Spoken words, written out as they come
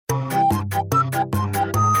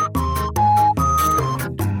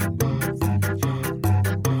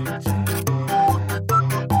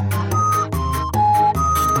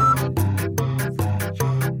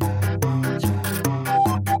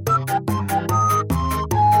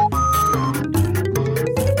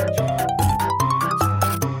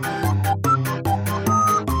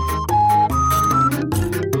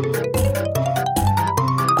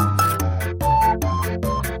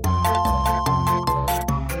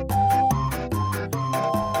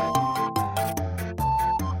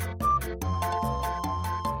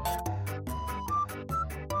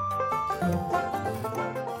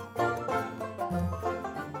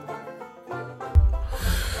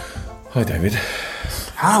Hi, David.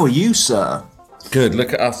 How are you, sir? Good.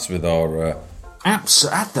 Look at us with our...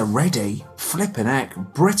 At the ready. Flippin' heck.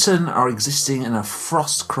 Britain are existing in a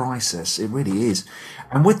frost crisis. It really is.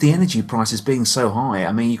 And with the energy prices being so high,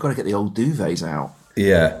 I mean, you've got to get the old duvets out.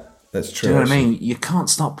 Yeah, that's true. Do you know what I mean? You can't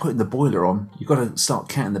start putting the boiler on. You've got to start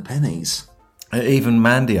counting the pennies. Even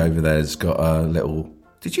Mandy over there's got a little...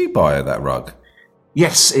 Did you buy her that rug?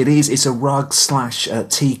 Yes, it is. It's a rug /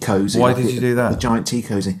 tea cozy. Why did you do that? A giant tea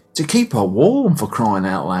cozy to keep her warm, for crying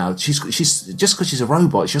out loud. She's just because she's a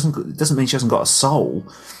robot. Doesn't mean she hasn't got a soul.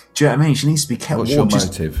 Do you know what I mean? She needs to be kept What's warm. your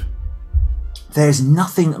motive? There's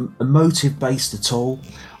nothing emotive based at all.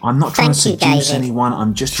 I'm not trying to seduce anyone.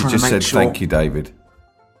 I'm just trying to make sure. She just said thank you, David.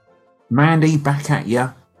 Mandy, back at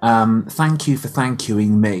you. Thank you for thank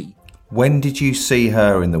youing me. When did you see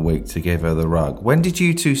her in the week to give her the rug? When did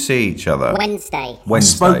you two see each other? Wednesday. I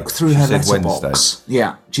spoke through her letterbox. Wednesday.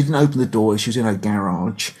 Yeah, she didn't open the door. She was in her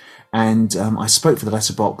garage. And I spoke for the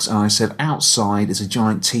letterbox and I said, outside is a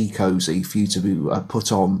giant tea cozy for you to be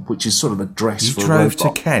put on, which is sort of a dress for a robot. You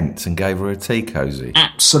drove to Kent and gave her a tea cozy?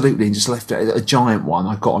 Absolutely, and just left it, a giant one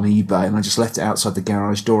I got on eBay, and I just left it outside the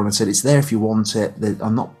garage door and I said, it's there if you want it.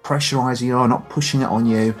 I'm not pressurising you, I'm not pushing it on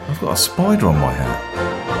you. I've got a spider on my hat.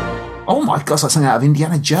 Oh my gosh, that's something out of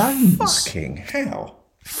Indiana Jones. Fucking hell.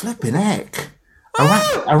 Flipping heck.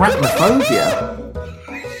 Arachnophobia.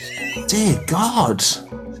 Dear God.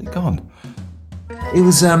 Is it gone? It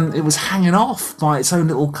was hanging off by its own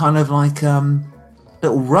little kind of like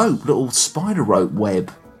little spider rope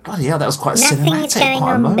web. Bloody hell, that was quite cinematic. Nothing's going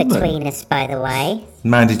on between us, by the way.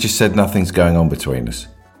 Mandy just said nothing's going on between us.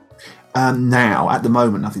 Now, at the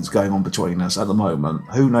moment, nothing's going on between us. At the moment,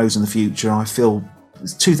 who knows in the future? I feel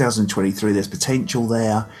it's 2023. There's potential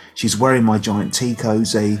there. She's wearing my giant tea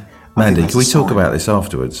cozy. Mandy, can we talk about this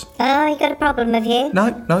afterwards? Oh, you got a problem, have you? No,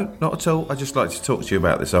 not at all. I'd just like to talk to you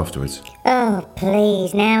about this afterwards. Oh,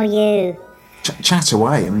 please, now you. Chat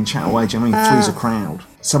away. I mean, chat away. Do you know what I mean? Three's a crowd.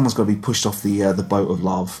 Someone's got to be pushed off the boat of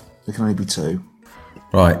love. There can only be two.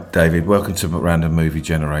 Right, David, welcome to Random Movie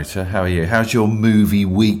Generator. How are you? How's your movie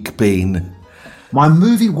week been? My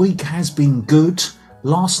movie week has been good.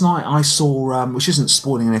 Last night I saw, which isn't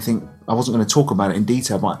spoiling anything, I wasn't going to talk about it in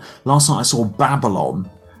detail, but last night I saw Babylon,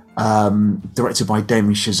 directed by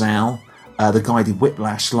Damien Chazelle. The guy did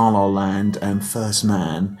Whiplash, La La Land, and First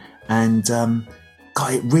Man. And,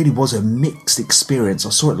 God, it really was a mixed experience. I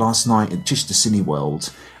saw it last night at just the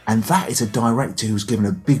Cineworld. And that is a director who was given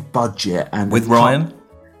a big budget. And with Ryan?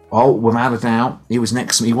 Oh, without a doubt. He was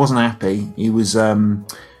next to me. He wasn't happy. He was,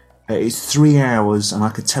 it's 3 hours, and I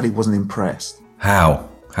could tell he wasn't impressed. How?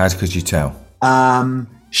 How could you tell?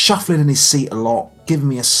 Shuffling in his seat a lot, giving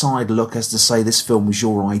me a side look as to say this film was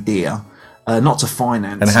your idea, not to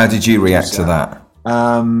finance. And how did you react to that?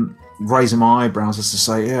 Raising my eyebrows as to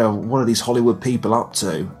say, yeah, what are these Hollywood people up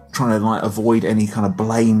to? Trying to like avoid any kind of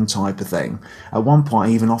blame type of thing. At one point,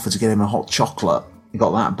 I even offered to get him a hot chocolate. It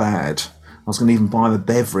got that bad. I was going to even buy him a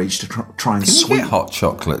beverage to try and sweeten. Can you get hot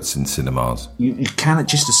chocolates in cinemas? You can at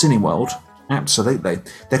just a Cineworld. Absolutely.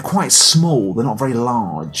 They're quite small. They're not very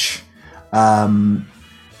large. And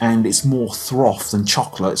it's more froth than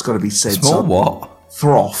chocolate. It's got to be said. Small what?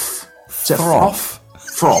 Froth. Froth?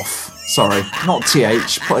 Froth. Sorry. Not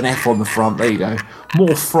TH. Put an F on the front. There you go.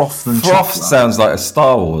 More froth than chocolate. Froth sounds like a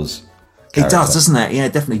Star Wars character. It does, doesn't it? Yeah,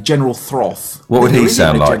 definitely. General Throth. What would he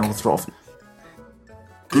sound like? General Throth.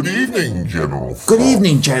 Good evening, General. Good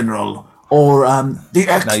evening, General. Or, the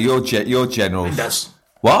X... No, you're General...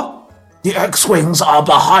 What? The X-Wings are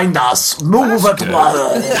behind us. Move at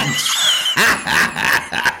once.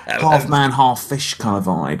 Half man, half fish kind of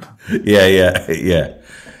vibe.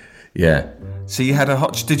 Yeah. So you had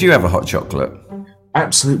did you have a hot chocolate?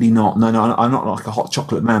 Absolutely not. No, I'm not like a hot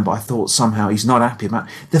chocolate man, but I thought somehow he's not happy about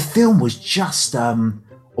it. The film was just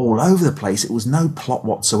all over the place. It was no plot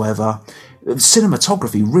whatsoever.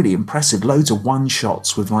 Cinematography, really impressive. Loads of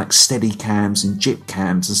one-shots with like steady cams and jip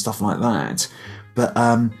cams and stuff like that. But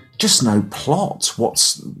just no plot.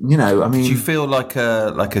 Did you feel like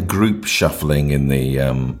a group shuffling in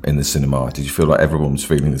the cinema? Did you feel like everyone was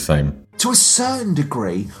feeling the same? To a certain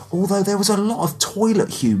degree, although there was a lot of toilet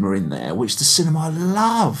humour in there, which the cinema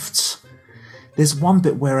loved. There's one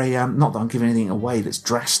bit where not that I'm giving anything away that's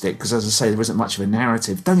drastic, because as I say, there isn't much of a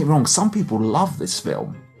narrative. Don't get me wrong, some people love this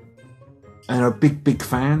film and are big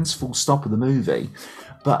fans, full stop, of the movie.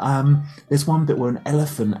 But there's one bit where an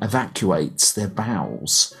elephant evacuates their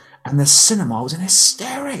bowels, and the cinema was in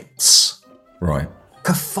hysterics. Right.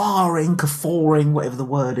 Guffawing, whatever the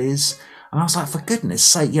word is. And I was like, for goodness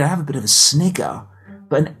sake, have a bit of a snigger.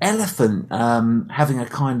 But an elephant having a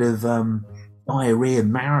kind of a diarrhea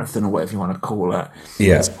marathon or whatever you want to call it.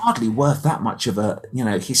 Yeah. It's hardly worth that much of a,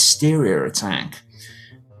 hysteria attack.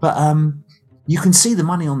 But you can see the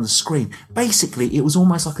money on the screen. Basically, it was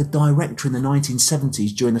almost like a director in the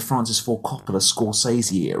 1970s during the Francis Ford Coppola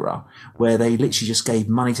Scorsese era, where they literally just gave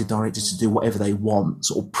money to directors to do whatever they want,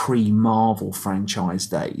 sort of pre-Marvel franchise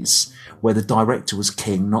days, where the director was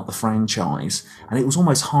king, not the franchise. And it was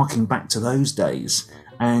almost harking back to those days.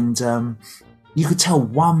 And you could tell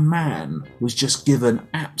one man was just given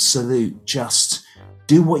absolute, just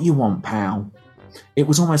do what you want, pal. It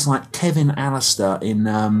was almost like Kevin Alistair in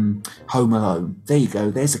Home Alone. There you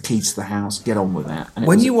go. There's the key to the house. Get on with that. And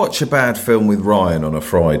when you watch a bad film with Ryan on a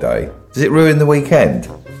Friday, does it ruin the weekend?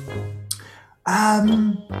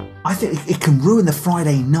 I think it can ruin the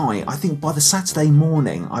Friday night. I think by the Saturday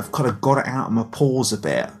morning, I've kind of got it out of my pores a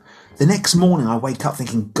bit. The next morning, I wake up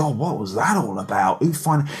thinking, God, what was that all about? Who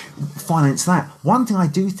financed that? One thing I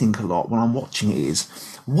do think a lot when I'm watching it is,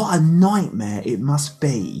 what a nightmare it must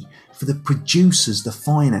be for the producers, the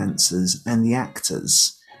financiers, and the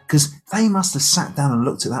actors. Because they must have sat down and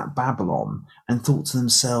looked at that Babylon and thought to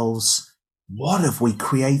themselves, what have we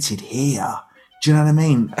created here? Do you know what I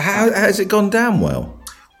mean? How has it gone down well?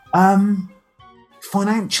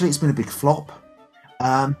 Financially, it's been a big flop.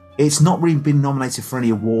 It's not really been nominated for any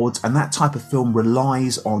awards, and that type of film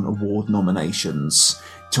relies on award nominations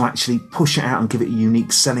to actually push it out and give it a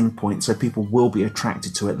unique selling point so people will be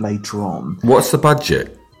attracted to it later on. What's the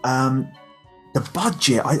budget? The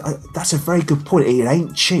budget, that's a very good point. It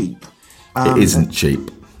ain't cheap. It isn't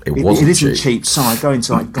cheap. It wasn't cheap. It isn't cheap. So I go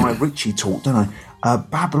into like Guy Ritchie talk, don't I?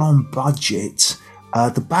 Babylon budget.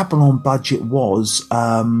 The Babylon budget was...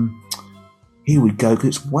 here we go,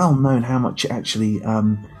 because it's well known how much it actually,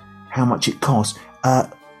 how much it cost.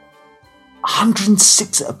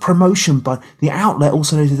 106 promotion, but the outlet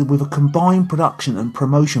also noted with a combined production and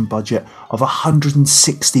promotion budget of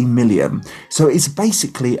 160 million. So it's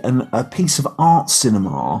basically a piece of art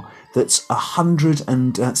cinema that's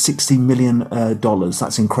 $160 million.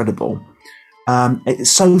 That's incredible.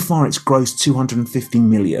 So far, it's grossed 250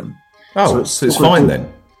 million. Oh, so it's fine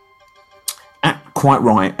then. Quite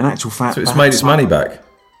right. In actual fact, so it's made its money back.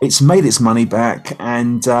 It's made its money back,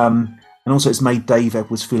 and also it's made Dave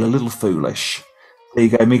Edwards feel a little foolish. There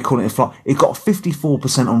you go. Me calling it a flop. It got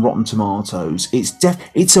 54% on Rotten Tomatoes.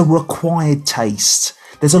 It's a required taste.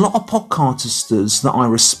 There's a lot of podcasters that I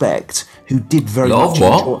respect who did very much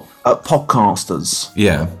enjoy podcasters.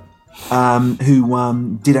 Yeah.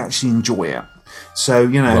 Who did actually enjoy it. So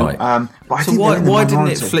Right. But I so think why didn't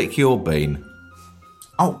it flick your bean?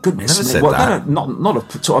 Oh goodness! Never said that.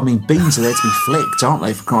 I mean, beans are there to be flicked, aren't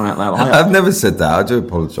they? For crying out loud! I've never said that. I do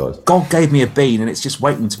apologise. God gave me a bean, and it's just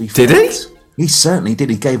waiting to be flicked. Did he? He certainly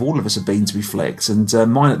did. He gave all of us a bean to be flicked, and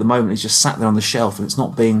mine at the moment is just sat there on the shelf, and it's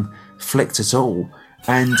not being flicked at all.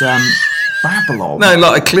 And Babylon. No,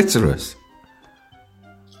 like a clitoris.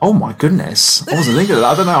 Oh my goodness! I wasn't thinking of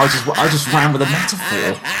that. I don't know. I just ran with a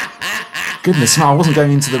metaphor. Goodness, no, I wasn't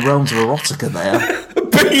going into the realms of erotica there. A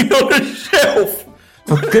bean on a shelf.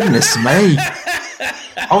 For goodness me.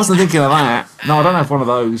 I wasn't thinking of that. No, I don't have one of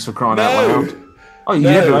those, for crying out loud. Oh, you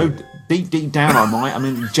never know. Deep down I might. I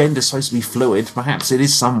mean, gender's supposed to be fluid. Perhaps it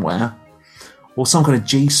is somewhere. Or some kind of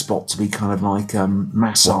G-spot to be kind of like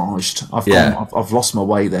massaged. I've lost my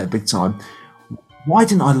way there big time. Why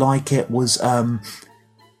didn't I like it was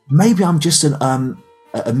maybe I'm just a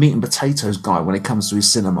meat and potatoes guy when it comes to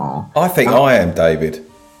his cinema. I think I am, David.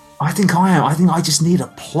 I think I am. I think I just need a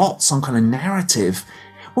plot, some kind of narrative.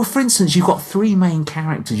 Well, for instance, you've got three main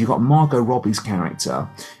characters. You've got Margot Robbie's character.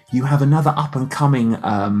 You have another up-and-coming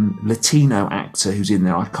Latino actor who's in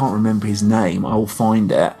there. I can't remember his name. I'll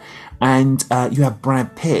find it. And you have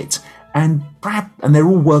Brad Pitt. And they're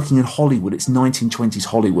all working in Hollywood. It's 1920s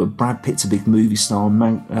Hollywood. Brad Pitt's a big movie star.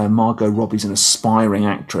 Margot Robbie's an aspiring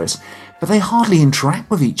actress. But they hardly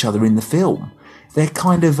interact with each other in the film. They're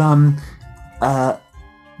kind of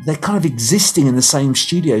existing in the same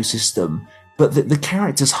studio system, but the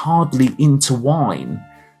characters hardly intertwine.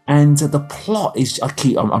 And the plot is,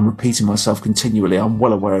 I'm repeating myself continually. I'm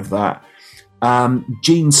well aware of that.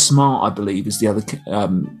 Gene Smart, I believe, is the other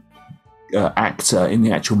actor in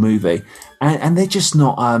the actual movie. And they're just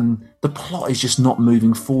not, the plot is just not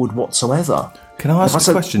moving forward whatsoever. Can I ask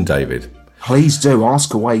a question, David? Please do,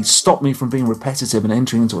 ask away. Stop me from being repetitive and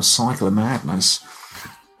entering into a cycle of madness.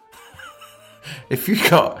 If you've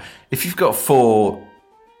got four,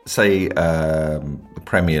 say, the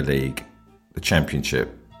Premier League, the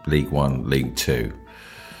Championship, League One, League Two,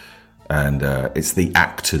 and it's the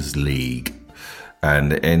Actors League,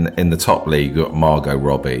 And in the top league, you've got Margot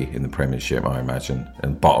Robbie in the Premiership, I imagine.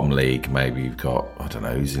 And bottom league, maybe you've got, I don't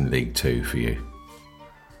know, who's in League Two for you?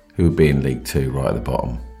 Who would be in League Two right at the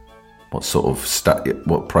bottom? What sort of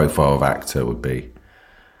what profile of actor would be?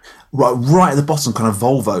 Right at the bottom, kind of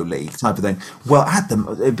Volvo League type of thing. Well,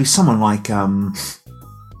 it'd be someone like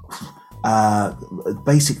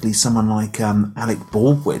basically someone like Alec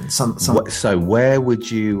Baldwin. So where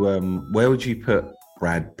would you put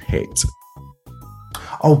Brad Pitt?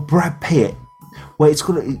 Oh, Brad Pitt. Well,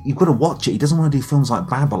 you've got to watch it. He doesn't want to do films like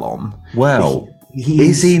Babylon. Well,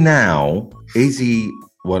 is he now? Is he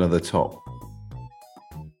one of the top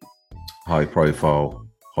high-profile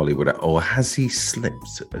Hollywood, or has he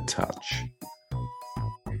slipped a touch?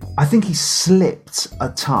 I think he slipped a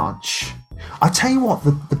touch. I tell you what,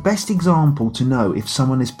 the best example to know if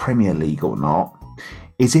someone is Premier League or not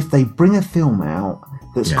is if they bring a film out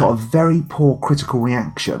that's got a very poor critical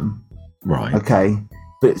reaction. Right. Okay.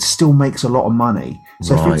 But it still makes a lot of money.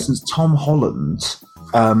 So, for instance, Tom Holland,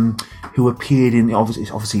 who appeared in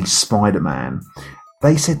obviously Spider-Man,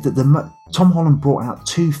 they said that Tom Holland brought out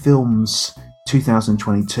 2 films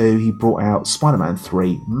 2022. He brought out Spider-Man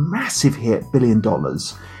 3, massive hit, $1 billion.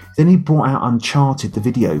 Then he brought out Uncharted, the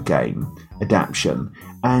video game adaptation.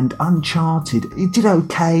 And Uncharted, it did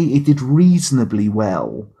okay, it did reasonably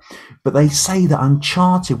well. But they say that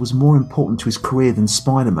Uncharted was more important to his career than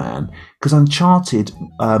Spider-Man, because Uncharted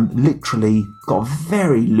literally got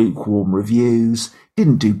very lukewarm reviews,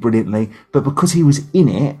 didn't do brilliantly, but because he was in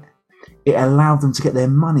it, it allowed them to get their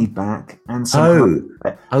money back. And so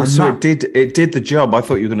it did the job. I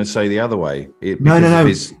thought you were going to say the other way. No.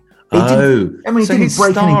 It didn't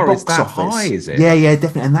break any box that office. High, is it? Yeah,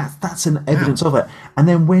 definitely, and that's an evidence of it. And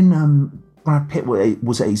then when Brad Pitt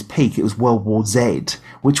was at his peak, it was World War Z,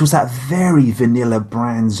 which was that very vanilla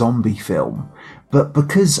brand zombie film. But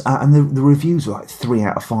because and the reviews were like 3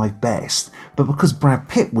 out of 5 best, but because Brad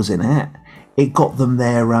Pitt was in it, it got them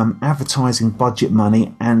their advertising budget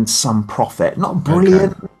money and some profit. Not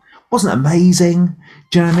brilliant, wasn't amazing.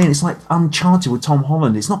 Do you know what I mean? It's like Uncharted with Tom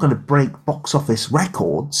Holland. It's not going to break box office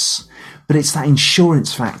records, but it's that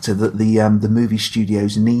insurance factor that the movie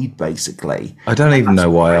studios need, basically. I don't even know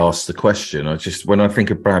why I asked the question. When I think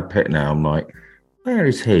of Brad Pitt now, I'm like, where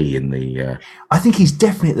is he in the... I think he's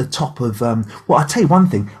definitely at the top of... well, I'll tell you one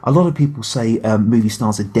thing. A lot of people say movie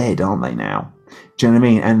stars are dead, aren't they, now? Do you know what I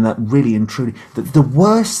mean? And that really and truly... The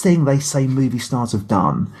worst thing they say movie stars have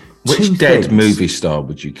done... Which dead movie star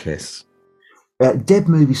would you kiss? Dead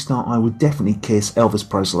movie star, I would definitely kiss Elvis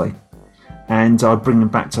Presley. And I'd bring him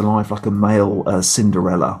back to life like a male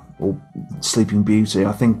Cinderella or Sleeping Beauty.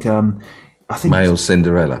 I think male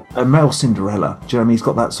Cinderella. A male Cinderella. Do you know what I mean? He's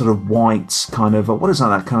got that sort of white kind of... what is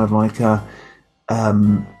that kind of like...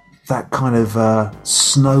 that kind of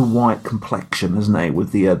Snow White complexion, isn't it?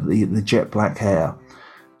 With the jet black hair.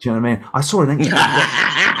 Do you know what I mean? I saw an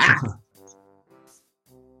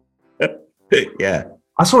yeah.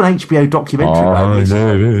 I saw an HBO documentary about this.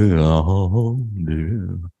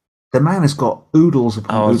 The man has got oodles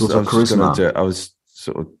upon oodles of charisma. I was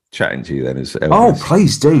sort of chatting to you then. Oh,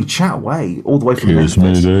 please do. Chat away. All the way from Kiss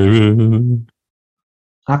me, David.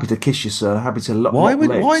 Happy to kiss you, sir. Happy to lock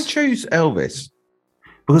Why choose Elvis?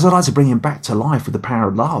 Because I'd like to bring him back to life with the power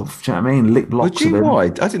of love. Do you know what I mean? Lick locks of him. Why? I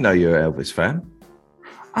didn't know you were an Elvis fan.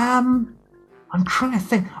 I'm trying to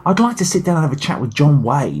think. I'd like to sit down and have a chat with John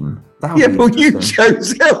Wayne. You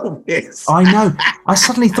chose Elvis. I know. I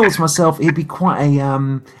suddenly thought to myself, he'd be quite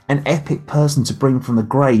an epic person to bring from the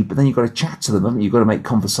grave. But then you've got to chat to them, haven't you? You've got to make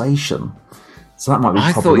conversation. So that might be.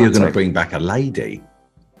 I thought you were going to bring back a lady.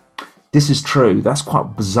 This is true. That's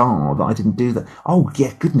quite bizarre that I didn't do that. Oh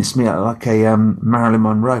yeah, goodness me! Like a Marilyn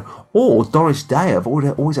Monroe or Doris Day. I've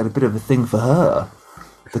always had a bit of a thing for her.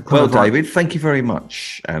 Well, David, thank you very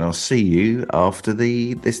much, and I'll see you after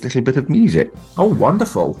this little bit of music. Oh,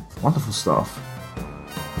 wonderful. Wonderful stuff.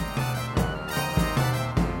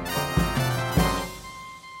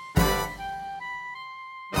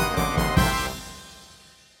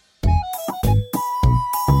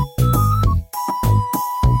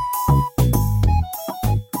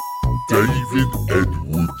 David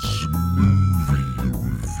Edwards Movie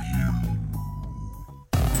Review.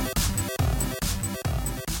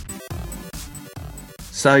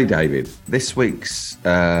 So, David, this week's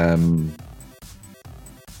film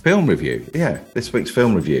review. Yeah, this week's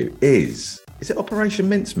film review is it Operation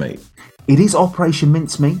Mincemeat? It is Operation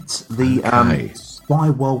Mincemeat, the spy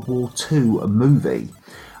World War II movie.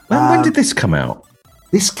 When did this come out?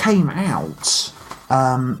 This came out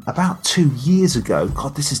about 2 years ago.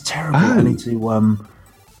 God, this is terrible. I need to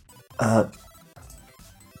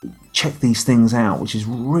check these things out, which is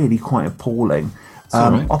really quite appalling.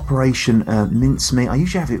 all right. Operation Mincemeat. I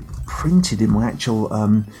usually have it printed in my actual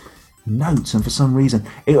notes, and for some reason,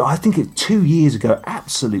 I think 2 years ago,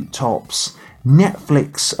 absolute tops.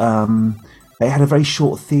 Netflix, they had a very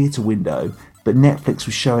short theatre window, but Netflix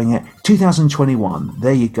was showing it 2021.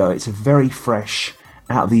 There you go. It's a very fresh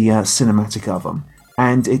out of the cinematic oven,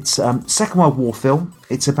 and it's Second World War film.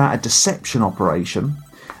 It's about a deception operation.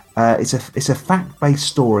 It's a fact-based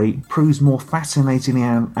story. Proves more fascinatingly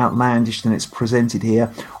outlandish than it's presented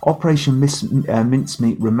here. Operation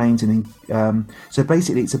Mincemeat remains so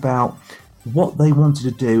basically, it's about what they wanted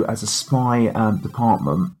to do as a spy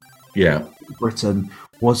department. Yeah. Britain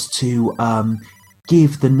was to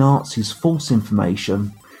give the Nazis false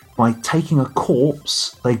information by taking a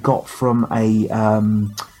corpse they got from a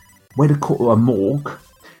morgue,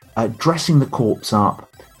 dressing the corpse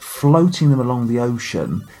up, floating them along the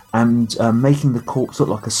ocean, and making the corpse look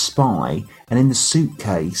like a spy, and in the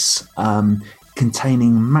suitcase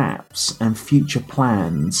containing maps and future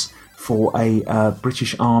plans for a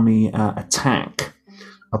British Army attack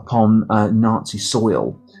upon Nazi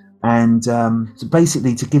soil. And so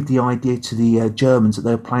basically to give the idea to the Germans that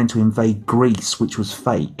they were planning to invade Greece, which was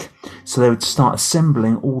fake. So they would start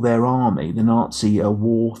assembling all their army, the Nazi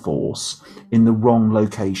war force, in the wrong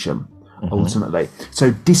location, ultimately.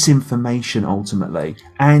 So disinformation, ultimately.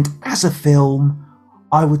 And as a film,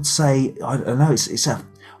 I would say, I don't know, it's a,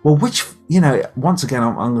 well, which, once again,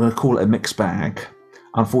 I'm going to call it a mixed bag.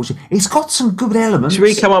 Unfortunately, it's got some good elements. Should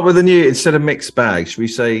we come up with a new, instead of mixed bag, should we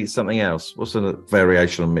say something else? What's a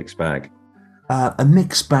variation on mixed bag? A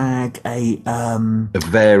mixed bag, a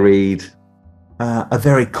varied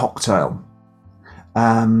cocktail,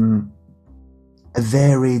 a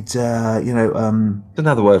varied,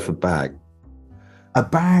 another word for bag. A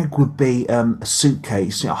bag would be a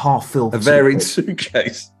suitcase, half filled. A varied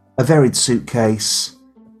suitcase. A varied suitcase.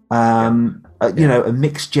 A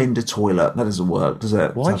mixed gender toilet. That doesn't work, does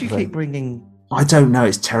it? Why do you keep bringing... I don't know.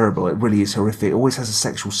 It's terrible. It really is horrific. It always has a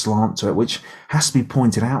sexual slant to it, which has to be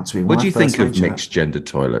pointed out to me. What do you think of mixed gender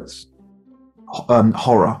toilets?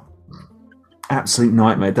 Horror. Absolute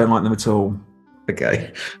nightmare. Don't like them at all.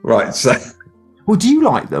 Okay. Right, so... Well, do you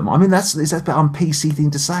like them? I mean, is that a bit PC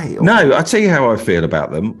thing to say? Or... No, I tell you how I feel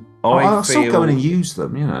about them. I'll still go in and use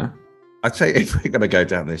them, I tell you, if we're going to go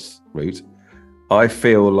down this route, I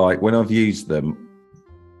feel like when I've used them,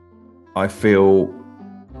 I feel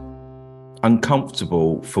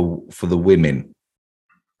uncomfortable for the women.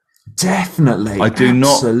 Definitely. I do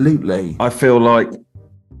Absolutely. I feel like,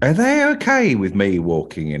 are they okay with me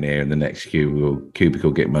walking in here in the next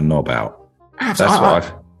cubicle getting my knob out? Absolutely.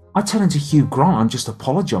 That's what I turn into Hugh Grant. I'm just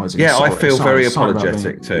apologising. Yeah, I feel very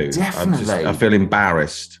apologetic too. Definitely. I feel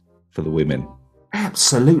embarrassed for the women.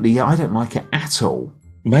 Absolutely. Yeah, I don't like it at all.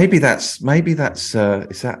 Maybe that's is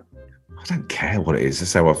that, I don't care what it is.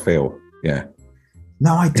 That's how I feel. Yeah.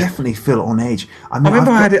 No, I definitely feel on edge. I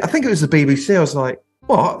remember I think it was the BBC. I was like,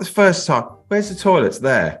 what? The first time, where's the toilets?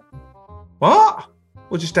 There. What?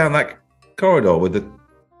 Well, just down that corridor with the,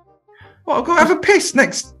 what? I've got to have a piss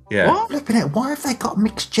next. Yeah. What? Flipping it. Why have they got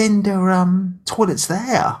mixed gender toilets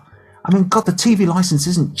there? I mean, God, the TV license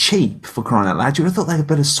isn't cheap, for crying out loud. You would have thought they had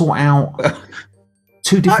better sort out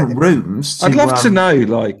two different rooms. I'd love to know,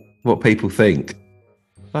 like, what people think.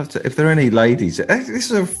 If there are any ladies, this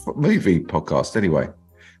is a movie podcast anyway.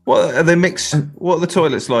 What are they mixed? What are the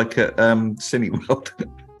toilets like at Cineworld?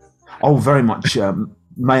 Oh, very much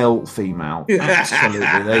male, female. Absolutely.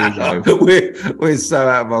 There you go. We're so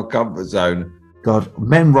out of our comfort zone. God,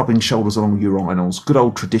 men rubbing shoulders along urinals. Good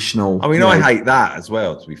old traditional. I mean, I hate that as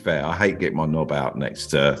well. To be fair, I hate getting my knob out next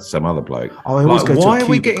to some other bloke. Oh, I always go to a why cubicle. are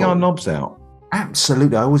we getting our knobs out?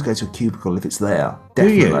 Absolutely, I always go to a cubicle if it's there.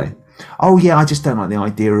 Definitely. Do you? Oh yeah, I just don't like the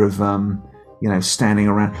idea of standing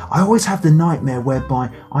around. I always have the nightmare whereby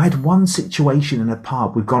I had one situation in a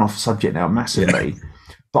pub. We've gone off subject now massively,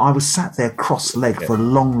 but I was sat there cross-legged for a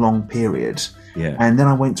long period. Yeah. And then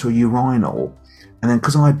I went to a urinal, and then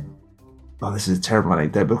this is a terrible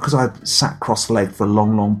anecdote, but because I sat cross-legged for a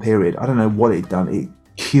long period, I don't know what it'd done. It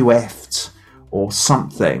QF'd or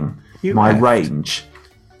something. My range.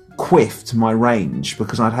 Quiffed my range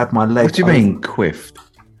because I'd had my leg. What do you mean quiffed?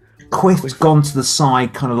 Quiffed, gone to the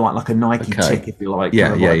side, kind of like a Nike tick, if you like.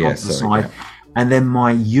 Yeah. To the side. Yeah. And then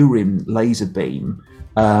my urine laser beam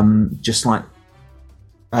just like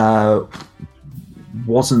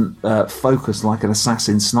wasn't focused like an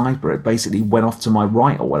assassin sniper. It basically went off to my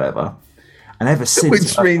right or whatever. And ever since,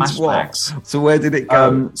 which means what? So where did it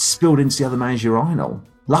go? Spilled into the other man's urinal.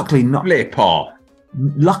 Luckily not. Flipper.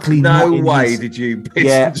 Luckily, no way did you piss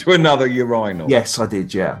into another urinal. Yes, I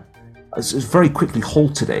did. Yeah, I very quickly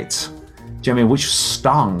halted it, Do you know what I mean? Which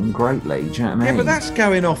stung greatly. Do you know what I mean? Yeah, but that's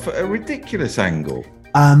going off at a ridiculous angle.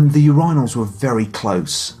 The urinals were very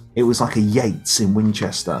close. It was like a Yates in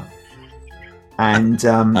Winchester. And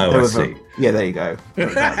I see. Yeah, there you go.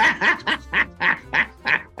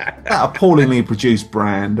 That appallingly produced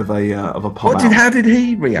brand of a pub. How did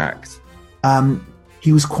he react?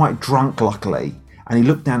 He was quite drunk, luckily, and he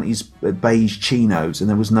looked down at his beige chinos, and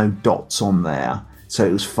there was no dots on there, so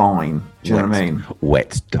it was fine. Do you know what I mean?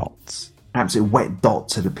 Wet dots. Absolutely wet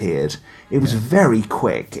dots had appeared. It was very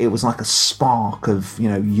quick. It was like a spark of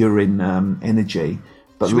urine energy.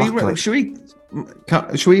 But Should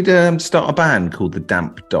we start a band called the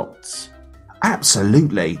Damp Dots?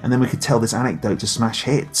 Absolutely, and then we could tell this anecdote to smash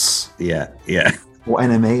hits. Yeah. Or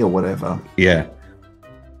NME or whatever. Yeah.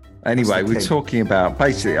 Anyway, we're talking about,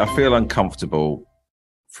 basically, I feel uncomfortable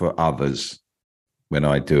for others when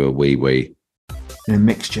I do a wee-wee. In a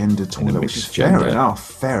mixed gender toilet, which is fair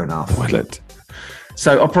enough. Toilet.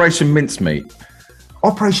 So, Operation Mincemeat.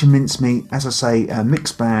 Operation Mincemeat, as I say, a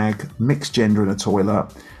mixed bag, mixed gender in a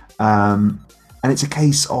toilet. And it's a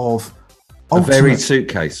case of... A varied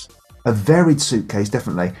suitcase. A varied suitcase,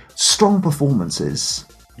 definitely. Strong performances,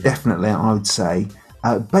 definitely, I would say.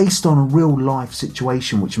 Based on a real life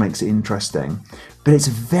situation, which makes it interesting. But it's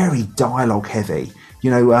very dialogue heavy.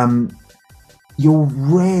 You're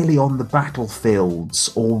rarely on the battlefields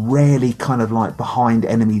or rarely kind of like behind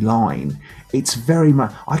enemy line. It's very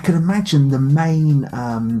much... I can imagine the main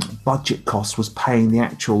budget cost was paying the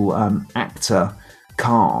actual actor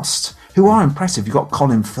cast, who are impressive. You've got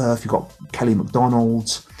Colin Firth, you've got Kelly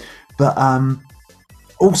MacDonald, but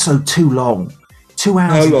also too long. 2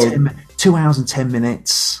 hours and 10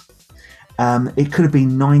 minutes. It could have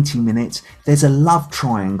been 90 minutes. There's a love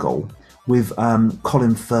triangle with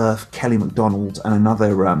Colin Firth, Kelly MacDonald, and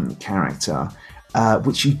another character,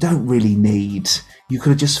 which you don't really need. You could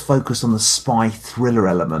have just focused on the spy thriller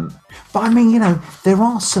element. But I mean, there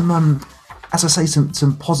are some, as I say,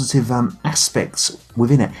 some positive aspects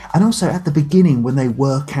within it. And also at the beginning, when they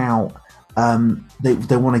work out,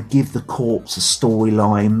 they want to give the corpse a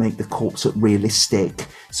storyline, make the corpse look realistic.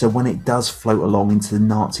 So when it does float along into the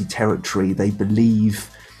Nazi territory, they believe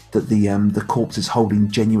that the corpse is holding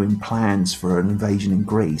genuine plans for an invasion in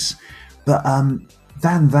Greece. But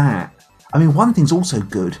than that, I mean, one thing's also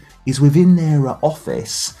good is within their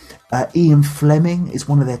office, Ian Fleming is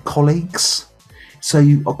one of their colleagues. So,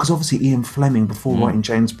 because obviously Ian Fleming, before writing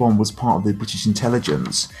James Bond, was part of the British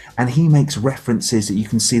intelligence, and he makes references that you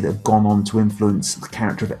can see that have gone on to influence the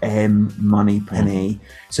character of M, Moneypenny.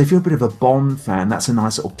 So if you're a bit of a Bond fan, that's a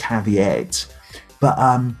nice little caveat. But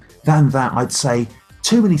than that, I'd say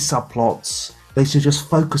too many subplots. They should just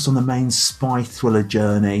focus on the main spy thriller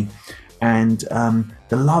journey, and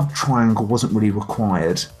the love triangle wasn't really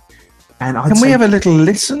required. And Can we have a little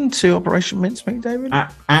listen to Operation Mincemeat, David?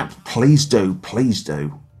 Please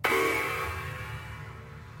do.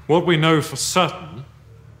 What we know for certain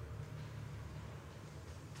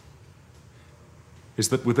is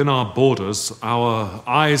that within our borders, our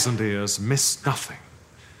eyes and ears miss nothing.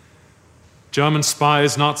 German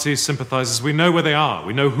spies, Nazis, sympathizers, we know where they are.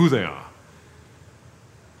 We know who they are.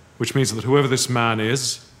 Which means that whoever this man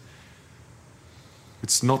is,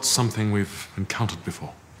 it's not something we've encountered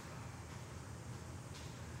before.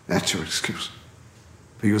 That's your excuse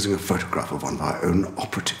for using a photograph of one of our own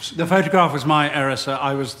operatives. The photograph was my error, sir.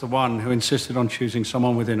 I was the one who insisted on choosing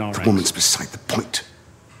someone within our ranks. The woman's beside the point.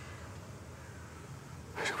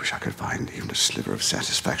 I wish I could find even a sliver of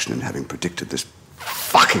satisfaction in having predicted this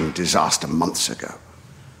fucking disaster months ago.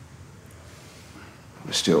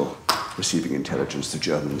 We're still receiving intelligence the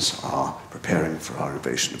Germans are preparing for our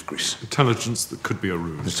invasion of Greece. Intelligence that could be a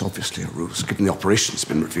ruse. It's obviously a ruse, given the operation's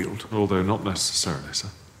been revealed. Although not necessarily, sir.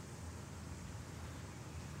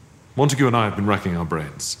 Montague and I have been racking our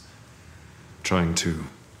brains, trying to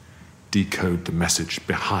decode the message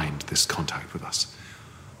behind this contact with us.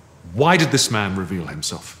 Why did this man reveal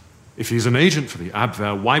himself? If he's an agent for the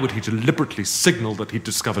Abwehr, why would he deliberately signal that he'd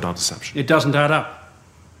discovered our deception? It doesn't add up,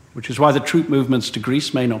 which is why the troop movements to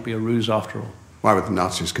Greece may not be a ruse after all. Why would the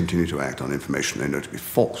Nazis continue to act on information they know to be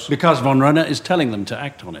false? Because von Rönner is telling them to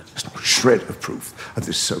act on it. There's not a shred of proof of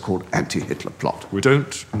this so-called anti-Hitler plot. We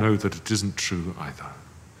don't know that it isn't true either.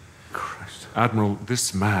 Christ. Admiral,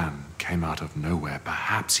 this man came out of nowhere.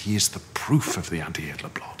 Perhaps he is the proof of the anti-Hitler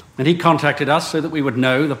plot. And he contacted us so that we would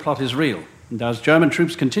know the plot is real. And as German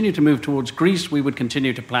troops continue to move towards Greece, we would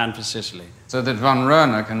continue to plan for Sicily. So that von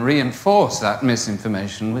Rönner can reinforce that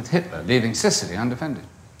misinformation with Hitler, leaving Sicily undefended.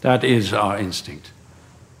 That is our instinct.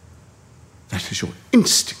 That is your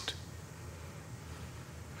instinct.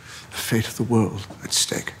 The fate of the world at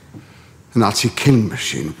stake. A Nazi killing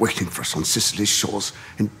machine waiting for us on Sicily's shores.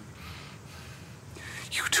 And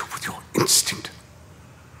you two with your instinct.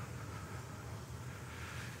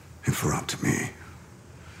 If it were up to me,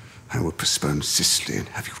 I would postpone Sicily and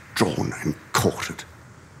have you drawn and quartered.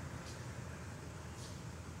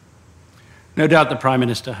 No doubt the Prime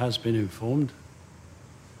Minister has been informed.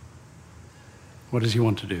 What does he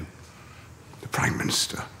want to do? The Prime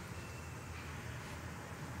Minister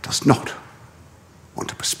does not want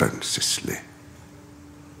to postpone Sicily.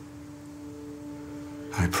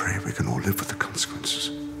 I pray we can all live with the consequences.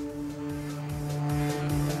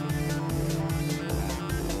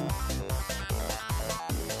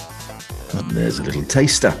 And there's a little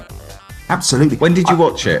taster. Absolutely. When did you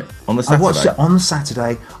watch it? On the Saturday? I watched it on the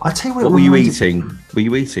Saturday. I tell you what. What were you eating? Were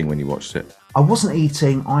you eating when you watched it? I wasn't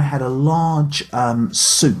eating. I had a large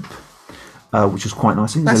soup, which was quite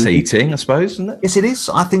nice. That's eating, I suppose, isn't it? Yes, it is.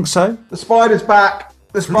 I think so. The spider's back.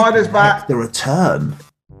 The spider's back. The return.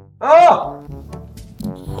 Oh!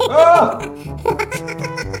 Oh!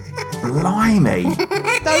 Blimey.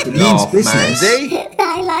 Don't Means laugh, business. Mandy.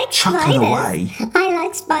 I like Chuckling spiders. away. I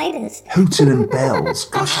like spiders. Hooting and bells.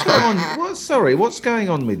 Gosh, Hang on. What's going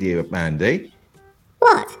on with you, Mandy?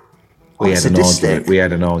 What? We had an sadistic. argument. We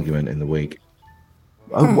had an argument in the week.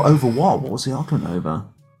 Over what? What was the argument over?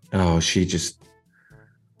 Oh,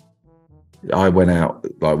 I went out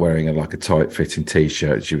like wearing a tight fitting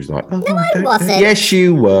t-shirt. She was like, "Oh, No, I wasn't. Yes,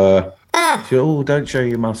 you were. She, oh, don't show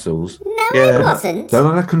your muscles. No, I wasn't.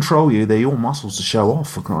 Don't let her control you. They're your muscles to show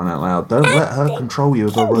off, for crying out loud. Don't let her control you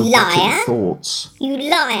with her robotic liar. thoughts. You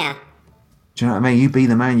liar. Do you know what I mean? You be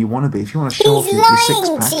the man you want to be. If you want to show off He's your lying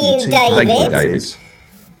six-pack to and your you, two-pack, David. Thank you, David.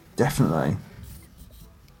 Definitely.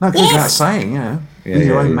 No, because without saying, he's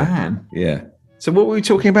your own man. Yeah. So what were we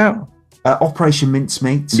talking about? Operation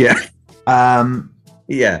Mincemeat. Yeah.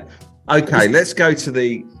 Yeah. Okay, let's go to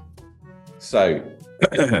the... So,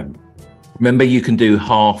 remember you can do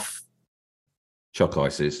half choc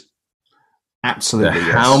ices. Absolutely, So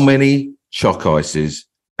yes. how many choc ices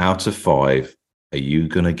out of 5 are you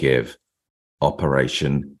going to give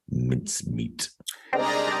Operation Mincemeat?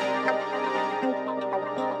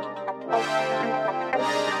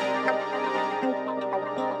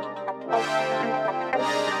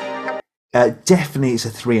 Definitely it's a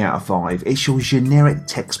 3 out of 5. It's your generic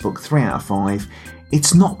textbook 3 out of 5.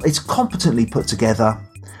 It's competently put together.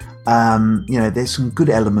 There's some good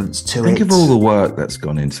elements to it. Think of all the work that's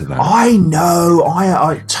gone into that. I know.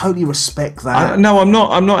 I totally respect that. No, I'm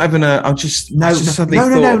not having a. I just suddenly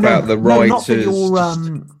thought about the writers. Not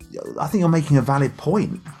that you're, I think you're making a valid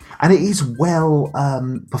point, and it is well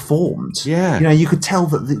performed. Yeah, you could tell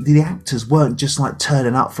that the actors weren't just like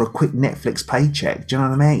turning up for a quick Netflix paycheck. Do you know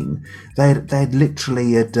what I mean? They'd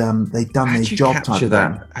literally they'd done their job type of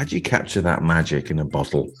thing. How'd you capture that magic in a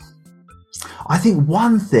bottle? I think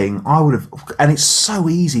one thing I would have, and it's so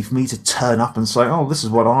easy for me to turn up and say, "Oh, this is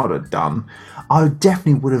what I would have done." I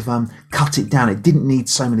definitely would have cut it down. It didn't need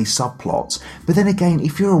so many subplots. But then again,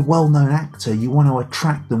 if you're a well-known actor, you want to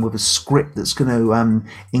attract them with a script that's going to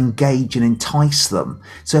engage and entice them.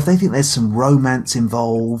 So if they think there's some romance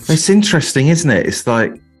involved, it's interesting, isn't it? It's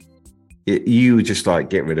like you just like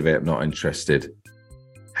get rid of it. I'm not interested.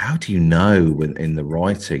 How do you know when in the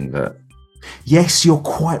writing that? Yes, you're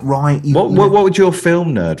quite right. What would your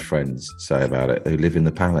film nerd friends say about it who live in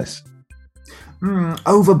the palace?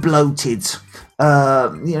 Over bloated.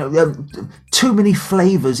 Too many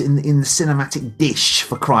flavours in the cinematic dish,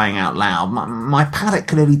 for crying out loud. My palate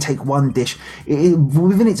can only take one dish.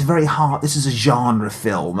 Within its very heart, this is a genre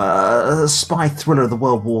film, a spy thriller of the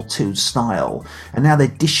World War II style. And now they're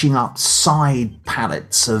dishing up side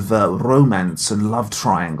palettes of romance and love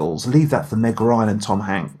triangles. Leave that for Meg Ryan and Tom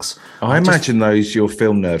Hanks. I imagine those your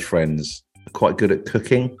film nerd friends are quite good at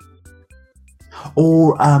cooking.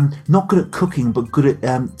 Or not good at cooking, but good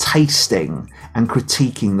at tasting and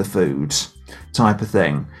critiquing the food, type of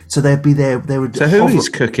thing. So they'd be there. They would. So who is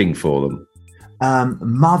cooking for them?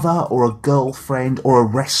 Mother or a girlfriend or a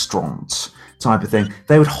restaurant type of thing.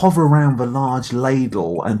 They would hover around with a large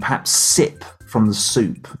ladle and perhaps sip from the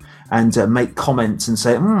soup and make comments and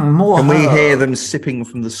say, "More." Can we hear them sipping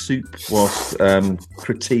from the soup whilst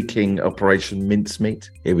critiquing Operation Mincemeat?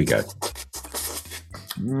 Here we go.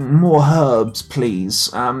 More herbs, please.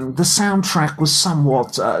 The soundtrack was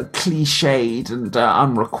somewhat cliched and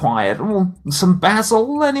unrequired. Some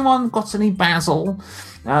basil? Anyone got any basil?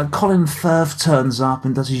 Colin Firth turns up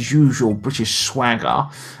and does his usual British swagger.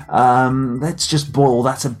 Let's just boil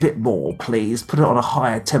that a bit more, please. Put it on a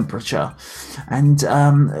higher temperature. And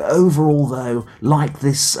overall, though, like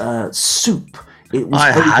this soup, it was.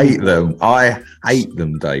 I hate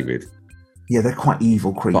them, David. Yeah, they're quite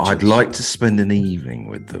evil creatures. But I'd like to spend an evening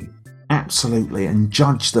with them. Absolutely, and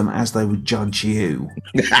judge them as they would judge you.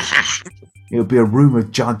 It would be a room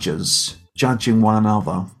of judges judging one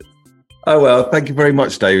another. Oh, well, thank you very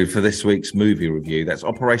much, David, for this week's movie review. That's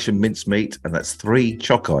Operation Mincemeat, and that's 3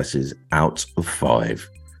 chalk ices out of 5.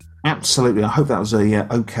 Absolutely. I hope that was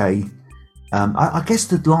okay. I guess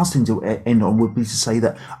the last thing to end on would be to say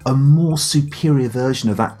that a more superior version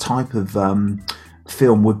of that type of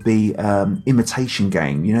film would be Imitation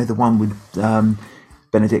Game. You know, the one with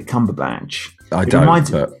Benedict Cumberbatch.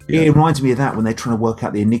 It reminds me of that when they're trying to work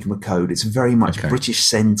out the Enigma code. It's very much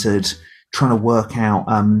British-centred, trying to work out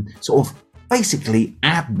sort of basically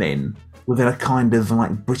admin within a kind of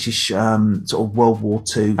like British sort of World War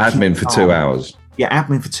II. Admin for 2 hours. Yeah,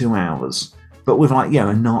 admin for 2 hours. But with like,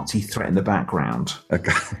 a Nazi threat in the background.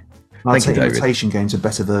 Okay. I'd say Imitation Game's a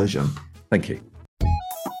better version. Thank you.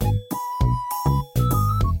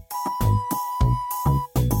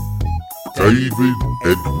 David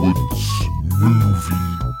Edwards movie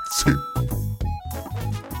tip.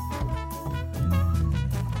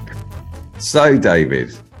 So,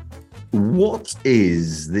 David, what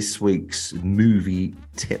is this week's movie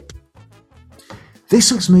tip?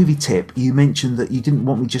 This week's movie tip, you mentioned that you didn't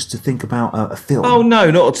want me just to think about a film. Oh, no,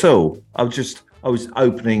 not at all. I was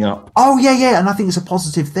opening up. Oh, yeah, and I think it's a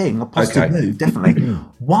positive thing, a positive move, definitely.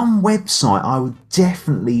 One website I would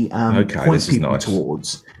definitely point people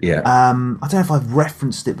towards. Yeah. I don't know if I've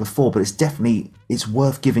referenced it before, but it's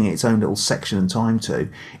worth giving it its own little section and time to,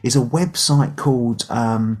 is a website called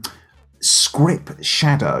Script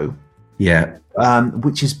Shadow. Yeah.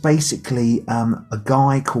 Which is basically a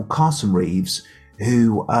guy called Carson Reeves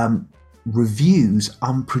who reviews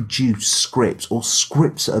unproduced scripts or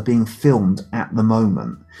scripts that are being filmed at the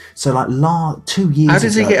moment. So like 2 years ago... How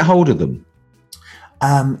does he get hold of them?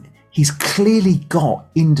 He's clearly got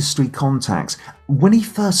industry contacts. When he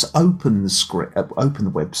first opened the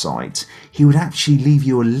website, he would actually leave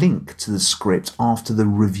you a link to the script after the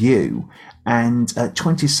review. And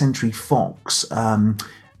 20th Century Fox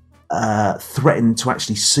threatened to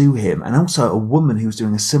actually sue him. And also a woman who was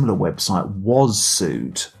doing a similar website was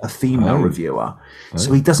sued, a female reviewer.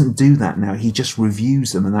 So he doesn't do that now. He just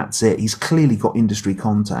reviews them and that's it. He's clearly got industry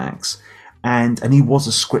contacts. And he was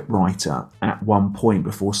a script writer at one point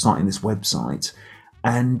before starting this website.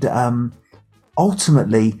 And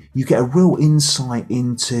ultimately, you get a real insight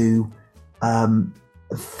into a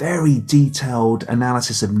very detailed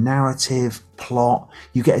analysis of narrative, plot.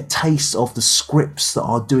 You get a taste of the scripts that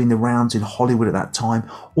are doing the rounds in Hollywood at that time.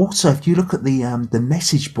 Also, if you look at the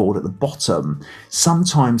message board at the bottom,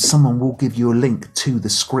 sometimes someone will give you a link to the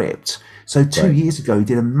script. So 2 years ago, he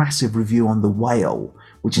did a massive review on The Whale,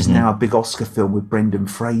 which is now a big Oscar film with Brendan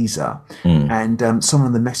Fraser. And some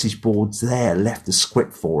of the message boards there left the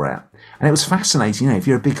script for it. And it was fascinating. If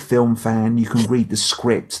you're a big film fan, you can read the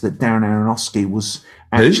script that Darren Aronofsky was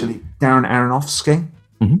actually... Darren Aronofsky.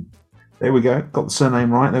 Mm-hmm. There we go. Got the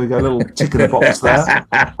surname right. There we go. A little tick in the box there.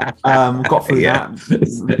 Got through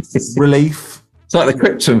that. Relief. It's like the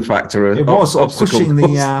Krypton factor. It was.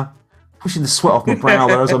 Pushing the sweat off my brow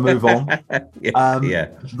there as I move on.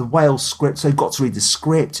 The Whale script. So you've got to read the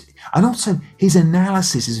script. And also, his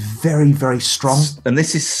analysis is very, very strong. And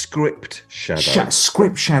this is Script Shadow.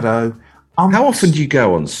 Script Shadow. How often do you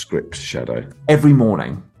go on Script Shadow? Every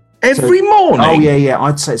morning. Every morning? Oh, yeah.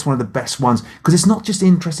 I'd say it's one of the best ones. Because it's not just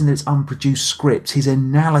interesting that it's unproduced scripts. His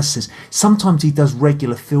analysis. Sometimes he does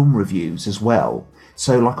regular film reviews as well.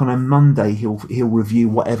 So, like on a Monday, he'll review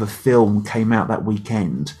whatever film came out that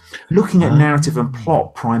weekend, looking at narrative and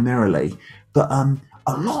plot primarily. But a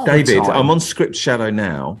lot of David, the time, I'm on Script Shadow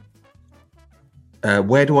now.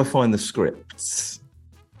 Where do I find the scripts?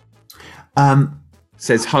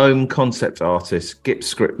 Says home, concept artist, get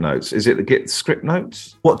script notes. Is it the get script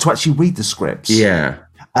notes? What, to actually read the scripts? Yeah.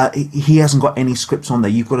 He hasn't got any scripts on there.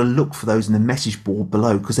 You've got to look for those in the message board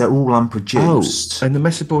below because they're all unproduced. Oh, and the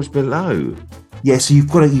message board's below. Yeah, so you've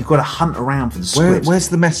got to hunt around for the script. Where's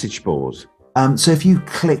the message board? So if you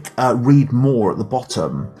click read more at the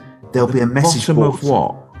bottom, there'll be a message board. Bottom of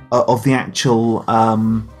what? Of the actual. I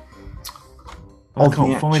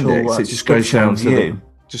can't find it. So it just goes down to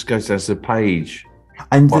the page.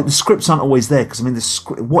 And the scripts aren't always there because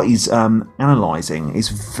what he's analysing is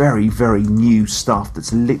very, very new stuff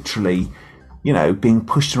that's literally, being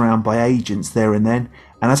pushed around by agents there and then.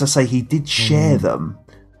 And as I say, he did share them.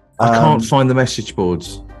 I can't find the message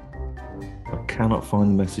boards. I cannot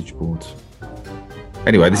find the message boards.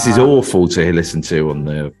 Anyway, this is awful to listen to on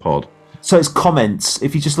the pod. So it's comments.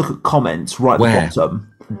 If you just look at comments right at the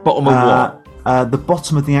bottom. Bottom of what? The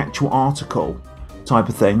bottom of the actual article. type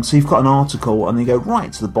of thing. So you've got an article, and then you go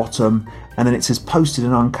right to the bottom, and then it says posted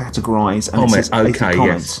and uncategorized, and it says 80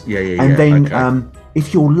 comments. Yes. And then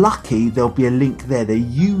if you're lucky, there'll be a link there. There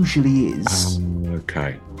usually is.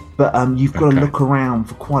 Okay. But you've got to look around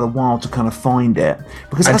for quite a while to kind of find it.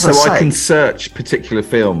 Because I can search particular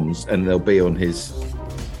films, and they'll be on his...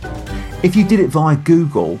 If you did it via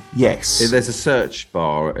Google, yes. There's a search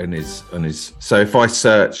bar in his. So if I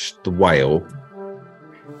search The Whale,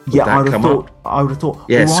 I would have thought.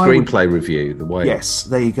 Yeah, screenplay review, The Whale. Yes,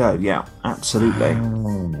 there you go. Yeah, absolutely.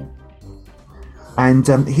 And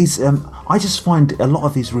I just find a lot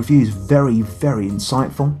of his reviews very, very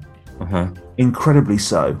insightful. Incredibly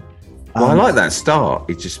so. Well, I like that start.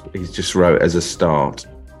 He just wrote as a start.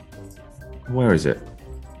 Where is it?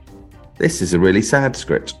 This is a really sad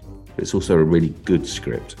script. It's also a really good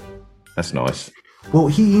script. That's nice. Well,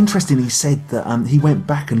 he interestingly said that he went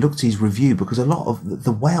back and looked at his review because a lot of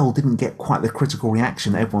The Whale didn't get quite the critical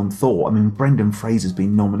reaction everyone thought. I mean, Brendan Fraser's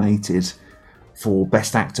been nominated for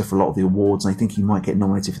Best Actor for a lot of the awards, and I think he might get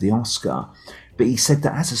nominated for the Oscar. But he said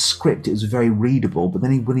that as a script, it was very readable. But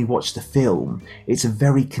then when he watched the film, it's a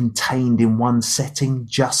very contained in one setting,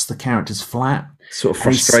 just the characters flat. Sort of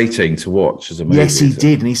frustrating to watch as a movie. Yes, he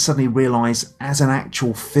did, and he suddenly realised, as an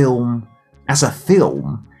actual film,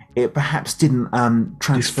 it perhaps didn't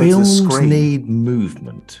transfer to the screen. Films need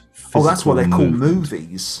movement. That's what they're called,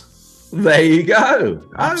 movies. There you go.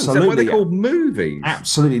 Absolutely. Is that what they're called, movies?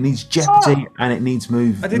 Absolutely, it needs jeopardy and it needs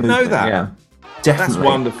movement. I didn't know that. Yeah, definitely. That's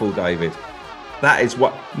wonderful, David. That is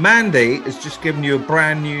what Mandy has just given you a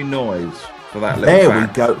brand new noise for that little There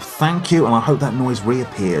fact. we go. Thank you, and I hope that noise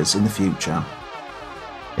reappears in the future.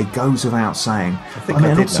 It goes without saying. I think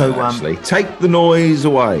I did also, know, actually. Take the noise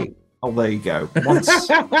away. Oh, there you go. That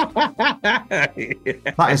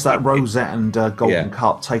is that rosette and golden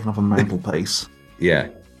cup taken off a mantelpiece. Yeah.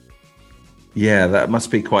 Yeah, that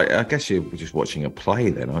must be quite... I guess you're just watching a play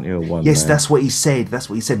then, aren't you? Yes, that's what he said.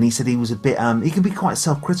 And he said he was a bit... he can be quite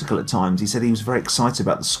self-critical at times. He said he was very excited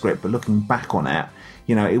about the script, but looking back on it,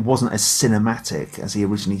 it wasn't as cinematic as he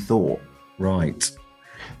originally thought. Right.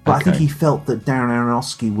 But I think he felt that Darren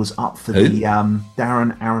Aronofsky was up for the...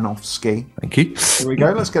 Darren Aronofsky. Thank you. There we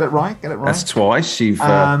go. Let's get it right. That's twice. You've...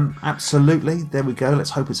 Absolutely. There we go. Let's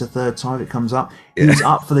hope it's a third time it comes up. He was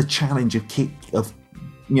up for the challenge of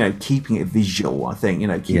keeping it visual, I think,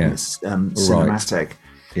 keeping it cinematic. Right.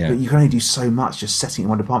 Yeah. But you can only do so much just setting it in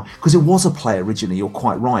one department. Because it was a play originally, you're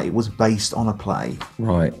quite right. It was based on a play.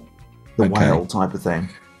 Right. The Whale type of thing.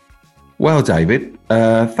 Well, David,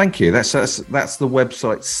 thank you. That's the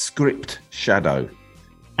website Script Shadow.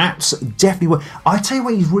 Definitely. I tell you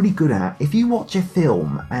what he's really good at. If you watch a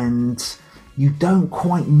film and you don't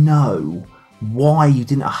quite know why you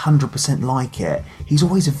didn't 100% like it, he's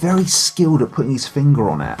always very skilled at putting his finger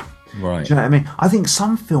on it. Right. Do you know what I mean? I think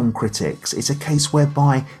some film critics, it's a case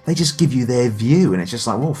whereby they just give you their view and it's just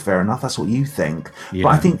like, well, fair enough, that's what you think. Yeah. But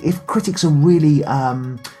I think if critics are really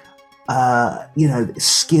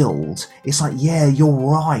skilled, it's like, yeah, you're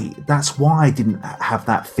right, that's why I didn't have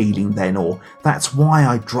that feeling then, or that's why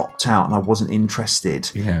I dropped out and I wasn't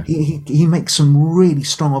interested. Yeah. He makes some really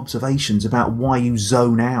strong observations about why you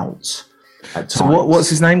zone out. So what's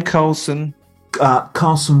his name? Carlson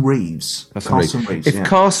Reeves. Carlson Reeves. If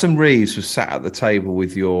Carlson Reeves was sat at the table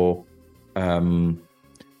with your film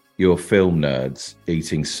nerds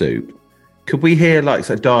eating soup, could we hear like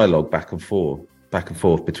a dialogue back and forth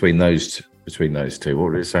between those two?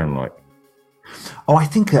 What would it sound like? Oh, I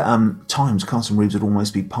think at times Carlson Reeves would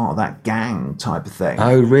almost be part of that gang type of thing.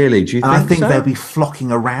 Oh, really? Do you think? I think so? they'll be flocking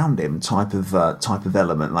around him type of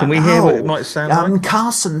element. Like, can we hear what it might sound like?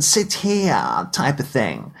 Carlson, sit here, type of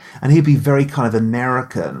thing, and he'd be very kind of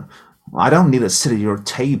American. I don't need to sit at your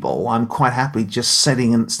table. I'm quite happy just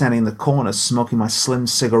standing in the corner smoking my slim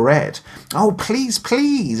cigarette. Oh, please,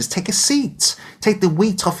 take a seat. Take the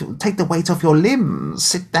weight off your limbs.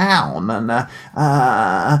 Sit down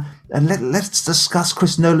and let's discuss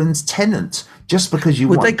Chris Nolan's Tenet. Just because you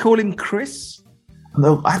would they call him Chris?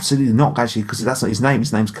 No, absolutely not. Actually, because that's not his name.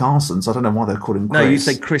 His name's Carson, so I don't know why they're calling him Chris. No, you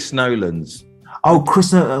say Chris Nolan's. Oh,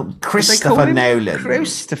 Christopher Nolan.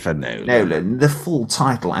 Christopher Nolan. Nolan, the full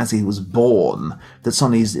title as he was born, that's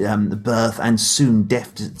on his birth and soon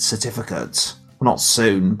death certificate. Well, not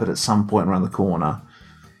soon, but at some point around the corner,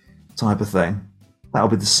 type of thing. That'll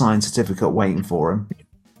be the signed certificate waiting for him.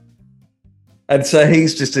 And so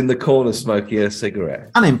he's just in the corner smoking a cigarette.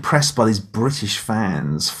 Unimpressed by these British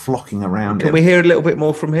fans flocking around him. Can we hear a little bit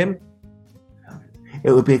more from him?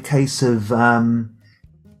 It would be a case of...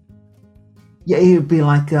 he would be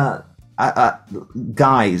like,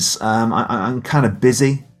 guys, I'm kind of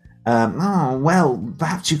busy. Oh, well,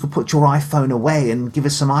 perhaps you could put your iPhone away and give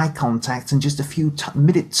us some eye contact and just a few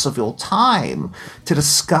minutes of your time to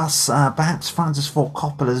discuss perhaps Francis Ford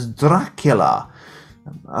Coppola's Dracula.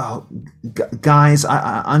 Oh, guys,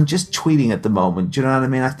 I'm just tweeting at the moment. Do you know what I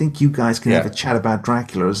mean? I think you guys can have a chat about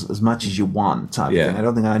Dracula as much as you want, type of thing. I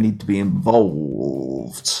don't think I need to be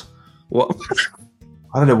involved. What?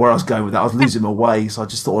 I don't know where I was going with that. I was losing my way, so I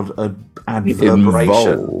just thought I'd add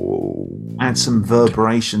reverberation. Add some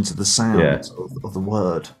verberation to the sound of the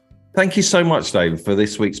word. Thank you so much, David, for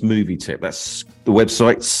this week's movie tip. That's the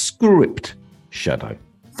website Script Shadow.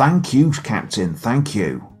 Thank you, Captain. Thank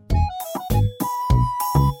you.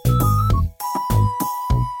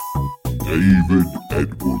 David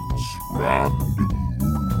Edwards' Random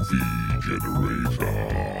Movie Generator.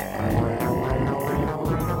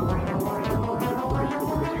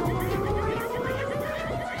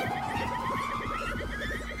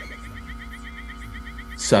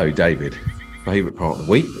 So, David, favourite part of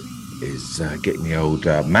the week is getting the old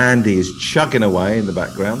Mandy is chugging away in the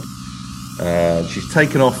background. She's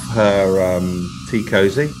taken off her tea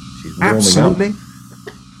cosy. She's warming up.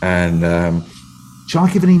 And shall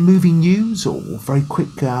I give any movie news or very quick?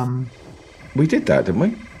 We did that, didn't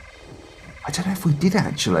we? I don't know if we did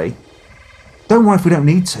actually. Don't worry if we don't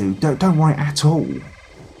need to. Don't worry at all.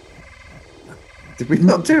 Did we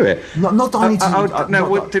not do it? Not that I need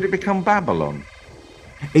to. Did it become Babylon?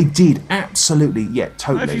 It did, absolutely, yeah,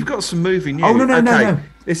 totally. If you've got some movie news. Oh, no.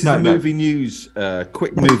 This is the movie news,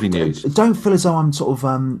 quick movie news. Don't feel as though I'm sort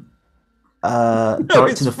of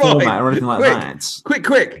directing a format or anything like that.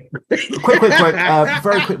 Quick.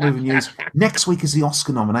 Very quick movie news. Next week is the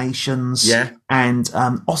Oscar nominations. Yeah. And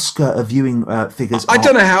Oscar viewing figures. I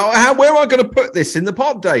don't know where am I going to put this in the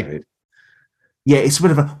pod, David? Yeah, it's a bit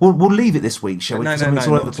of a. We'll leave it this week, shall we? No, it's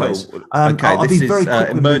all over the place. Okay, this is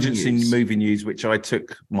emergency movie news, which I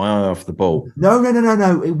took my eye off the ball. No.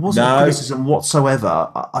 It wasn't criticism whatsoever.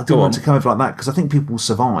 I don't want to come over like that because I think people will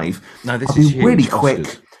survive. No, this I'll is be huge. really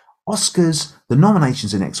quick. Oscars, the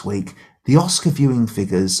nominations are next week. The Oscar viewing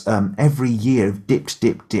figures every year have dipped.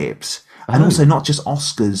 And also not just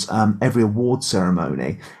Oscars, every award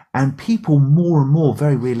ceremony. And people more and more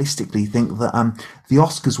very realistically think that the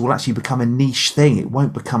Oscars will actually become a niche thing. It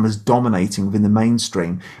won't become as dominating within the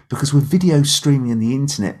mainstream because with video streaming and the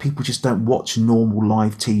internet, people just don't watch normal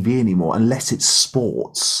live TV anymore unless it's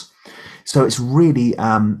sports. So it's really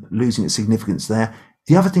losing its significance there.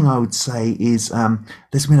 The other thing I would say is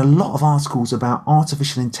there's been a lot of articles about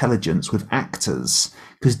artificial intelligence with actors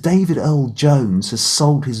because David Earl Jones has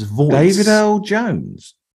sold his voice. David Earl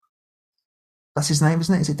Jones? That's his name,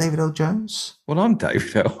 isn't it? Is it David Earl Jones? Well, I'm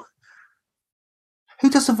David Earl. Who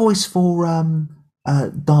does the voice for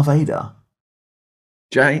Darth Vader?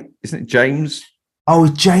 Isn't it James? Oh,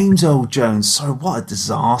 James Earl Jones. Sorry, what a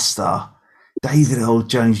disaster. David Earl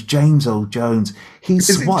Jones, James Earl Jones.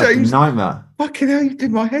 He's what a nightmare. Fucking hell, you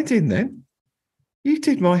did my head in then. You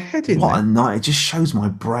did my head in. What a night. It just shows my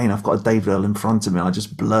brain. I've got a David Earl in front of me. I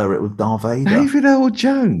just blur it with Darth Vader. David Earl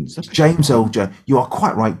Jones. James Earl Jones. You are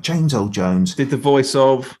quite right. James Earl Jones. Did the voice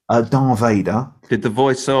of? Darth Vader. Did the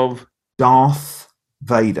voice of? Darth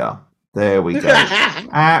Vader. There we go.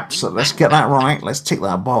 Absolutely. Let's get that right. Let's tick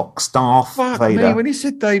that box. Darth Vader. Me, when he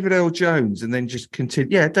said David Earl Jones and then just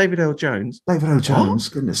continued. Yeah, David Earl Jones. David Earl Jones.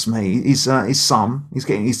 What? Goodness me. He's his son.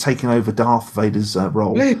 He's taking over Darth Vader's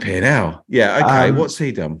role. Flipping hell. Yeah. Okay. What's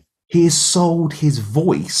he done? He has sold his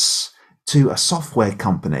voice to a software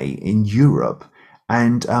company in Europe,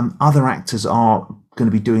 and other actors are going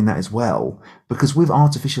to be doing that as well. Because with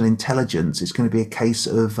artificial intelligence, it's going to be a case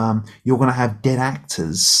of you're going to have dead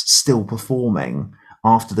actors still performing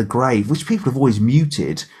after the grave, which people have always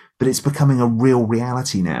muted, but it's becoming a real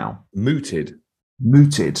reality now. Mooted,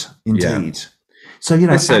 indeed. Yeah. So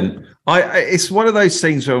listen, it's one of those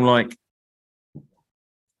things where I'm like,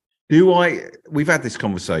 we've had this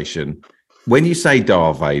conversation. When you say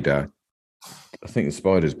Darth Vader, I think the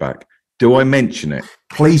spider's back. Do I mention it?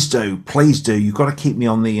 Please do. You've got to keep me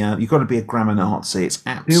on the. You've got to be a grammar Nazi. It's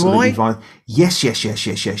absolutely fine. Yes.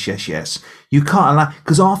 You can't allow,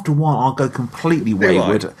 because after a while I'll go completely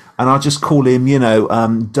wayward and I'll just call him,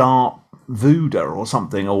 Darth Voodoo or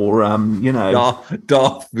something, or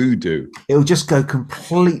Darth Voodoo. It'll just go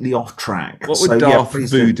completely off track. What would Darth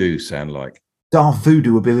Voodoo sound like? Darth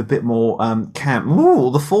Voodoo would be a bit more camp.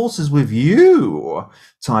 Oh, the force is with you,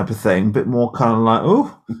 type of thing. A bit more kind of like,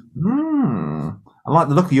 I like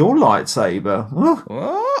the look of your lightsaber.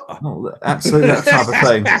 Absolutely that type of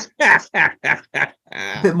thing.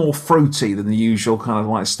 A bit more fruity than the usual kind of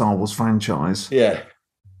like Star Wars franchise. Yeah.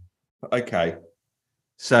 Okay.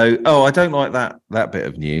 So, I don't like that bit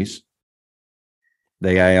of news.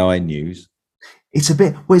 The AI news. It's a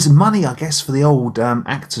bit. Well, it's money, I guess, for the old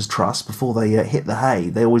actors' trust before they hit the hay.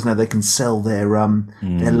 They always know they can sell their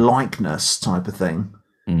likeness type of thing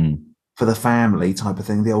for the family type of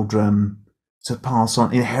thing. The old to pass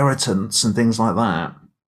on inheritance and things like that.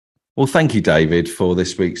 Well, thank you, David, for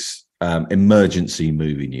this week's emergency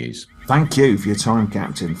movie news. Thank you for your time,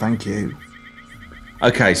 Captain. Thank you.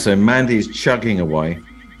 Okay, so Mandy is chugging away,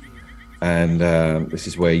 and this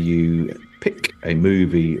is where you pick a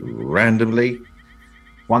movie randomly.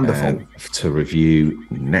 Wonderful. To review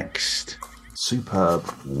next Superb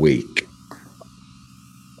week.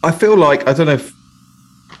 I feel like, I don't know if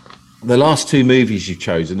the last two movies you've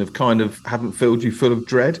chosen haven't filled you full of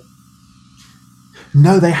dread.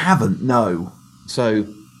 No, they haven't. No. So,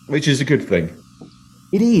 which is a good thing.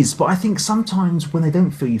 It is, but I think sometimes when they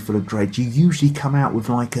don't fill you full of dread, you usually come out with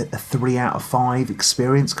like a 3 out of 5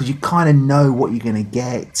 experience because you kind of know what you're going to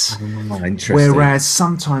get. Oh, interesting. Whereas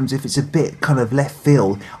sometimes if it's a bit kind of left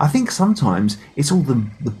field, I think sometimes it's all the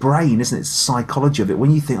brain, isn't it? It's the psychology of it.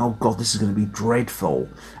 When you think, oh God, this is going to be dreadful,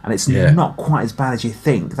 and it's not quite as bad as you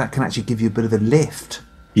think, that can actually give you a bit of a lift.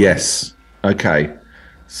 Yes. Okay.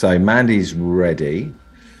 So Mandy's ready.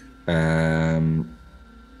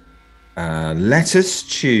 Let us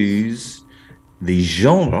choose the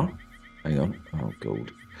genre. Hang on. Oh,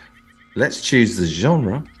 God. Let's choose the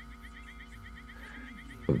genre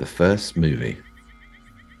of the first movie.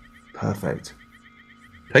 Perfect.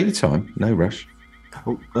 Take your time. No rush.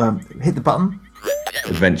 Oh, hit the button.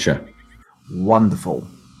 Adventure. Wonderful.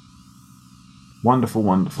 Wonderful,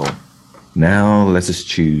 wonderful. Now let us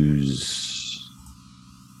choose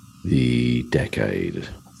the decade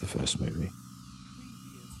of the first movie.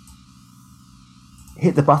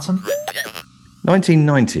 Hit the button.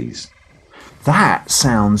 1990s. That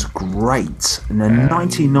sounds great. And a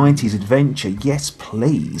 1990s adventure. Yes,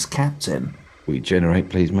 please, Captain. We generate,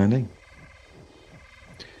 please, Mandy.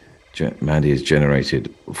 Mandy has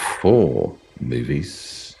generated 4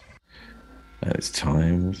 movies. And it's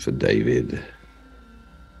time for David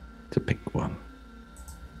to pick one.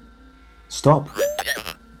 Stop.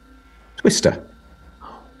 Twister.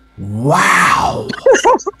 Wow.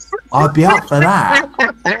 I'd be up for that.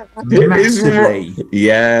 Massively.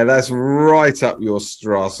 Yeah, that's right up your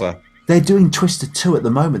Strasser. They're doing Twister 2 at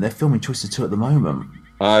the moment. They're filming Twister 2 at the moment.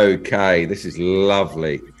 Okay, this is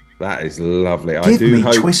lovely. That is lovely. Give me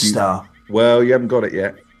Twister. Well, you haven't got it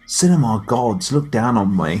yet. Cinema gods, look down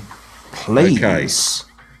on me. Please. Okay.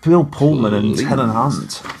 Bill Pullman and Helen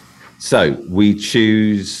Hunt. So we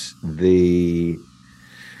choose the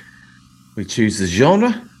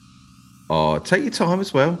genre. Oh, take your time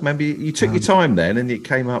as well. Maybe you took your time then and it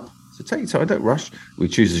came up. So take your time, don't rush. We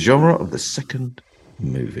choose the genre of the second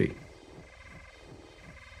movie.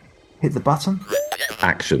 Hit the button.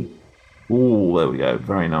 Action. Oh, there we go.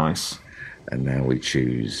 Very nice. And now we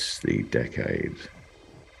choose the decade.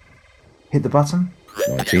 Hit the button.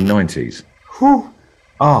 1990s. Whew.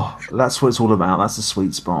 Oh, that's what it's all about. That's the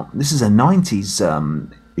sweet spot. This is a 90s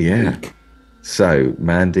week. So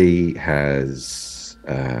Mandy has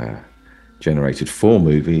generated 4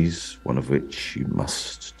 movies, one of which you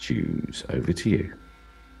must choose. Over to you.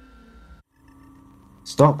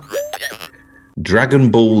 Stop. Dragon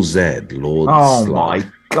Ball Z, Lord Oh Slug.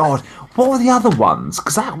 my God. What were the other ones?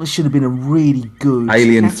 Because that should have been a really good...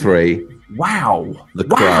 Alien 3. Wow. The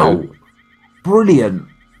Crow. Brilliant.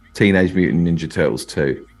 Teenage Mutant Ninja Turtles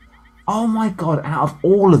 2. Oh my God. Out of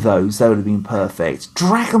all of those, that would have been perfect.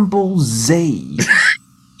 Dragon Ball Z.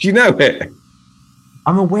 Do you know it?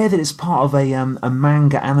 I'm aware that it's part of a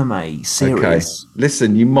manga anime series. Okay.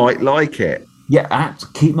 Listen, you might like it. Yeah,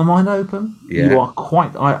 keep my mind open. Yeah. You are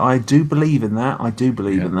quite... I do believe in that. I do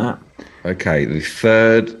believe in that. Okay, the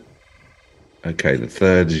third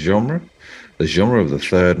genre. The genre of the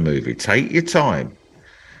third movie. Take your time.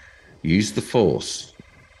 Use the force.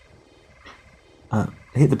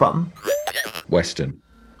 Hit the button. Western.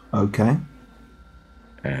 Okay.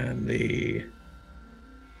 And the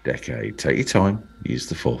decade. Take your time. Use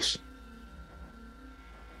the force.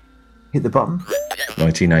 Hit the button.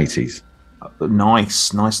 1980s.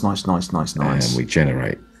 Nice. And we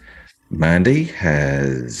generate. Mandy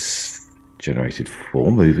has generated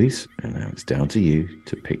 4 movies, and now it's down to you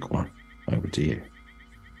to pick one. Over to you.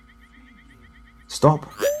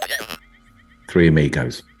 Stop. 3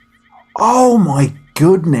 Amigos. Oh my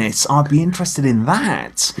goodness, I'd be interested in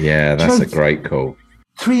that. Yeah, that's a great call.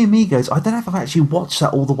 3 Amigos. I don't know if I've actually watched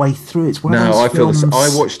that all the way through. It's one of those I feel this. films... I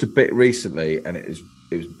watched a bit recently, and it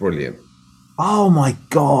was brilliant. Oh my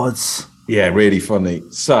God. Yeah, really funny.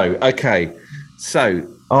 So, okay. So,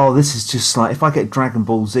 Oh, this is just like, if I get Dragon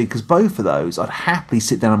Ball Z, because both of those, I'd happily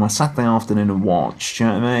sit down on my Saturday afternoon and watch. Do you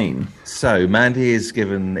know what I mean? So Mandy has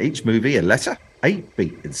given each movie a letter, A,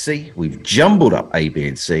 B, and C. We've jumbled up A, B,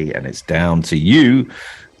 and C, and it's down to you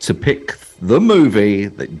to pick the movie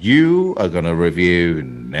that you are going to review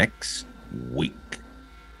next week.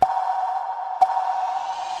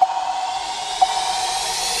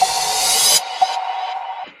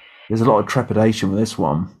 There's a lot of trepidation with this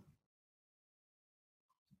one.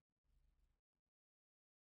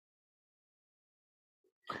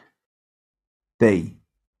 B.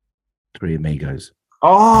 Three Amigos.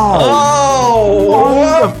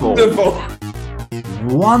 Oh,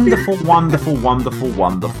 wonderful.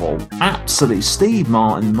 Wonderful. Absolutely. Steve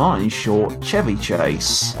Martin Short, Chevy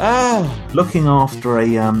Chase. Looking after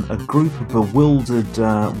a group of bewildered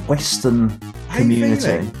Western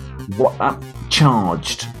community.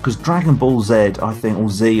 Charged. Because Dragon Ball Z, I think, or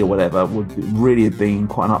Z or whatever, would really have been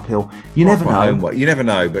quite an uphill. You never know. Homework. You never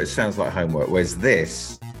know, but it sounds like homework. Whereas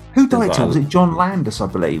this... Who directed it? Was it John Landis, I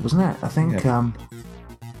believe, wasn't it? I think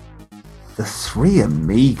The Three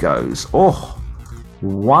Amigos. Oh,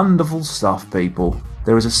 wonderful stuff, people.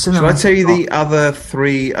 There is a cinema. Shall I tell you the other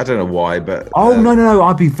three? I don't know why, but... No.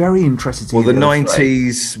 I'd be very interested to hear the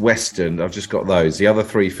 90s Western, I've just got those. The other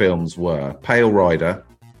three films were Pale Rider.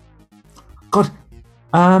 God,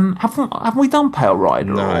 haven't we done Pale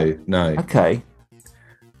Rider? No. Okay.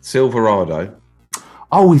 Silverado.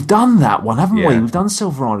 Oh, we've done that one, haven't we? We've done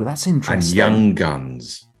Silverado. That's interesting. And Young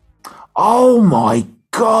Guns. Oh my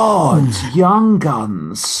God, Young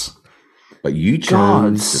Guns. But you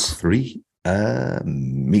chose The Three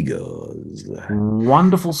Amigos.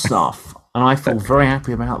 Wonderful stuff. And I feel very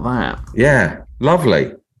happy about that. Yeah,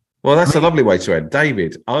 lovely. Well, that's a lovely way to end.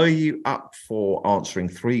 David, are you up for answering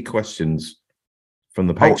 3 questions from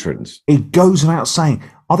the patrons? It goes without saying.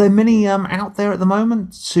 Are there many out there at the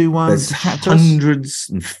moment There's hundreds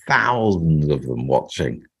and thousands of them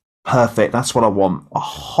watching. Perfect. That's what I want. A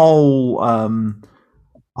whole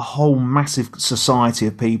massive society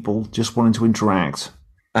of people just wanting to interact.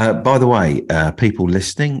 By the way, people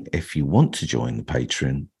listening, if you want to join the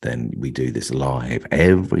Patreon, then we do this live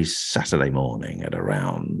every Saturday morning at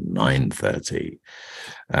around 9:30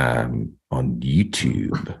 on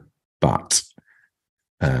YouTube. But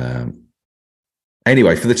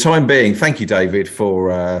anyway, for the time being, thank you, David,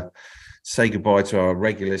 for say goodbye to our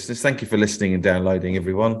regular listeners. Thank you for listening and downloading,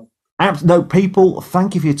 everyone. No, people,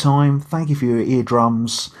 thank you for your time. Thank you for your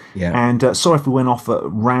eardrums. Yeah. And sorry if we went off at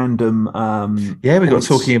random. We got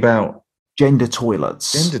talking about gender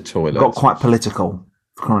toilets. Got quite political,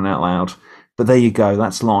 for crying out loud. But there you go.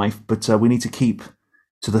 That's life. But we need to keep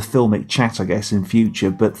to the filmic chat, I guess, in future.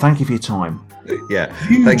 But thank you for your time. Yeah.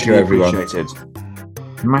 Thank you, everyone. Appreciated.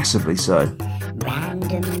 Massively so.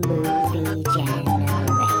 Random movie.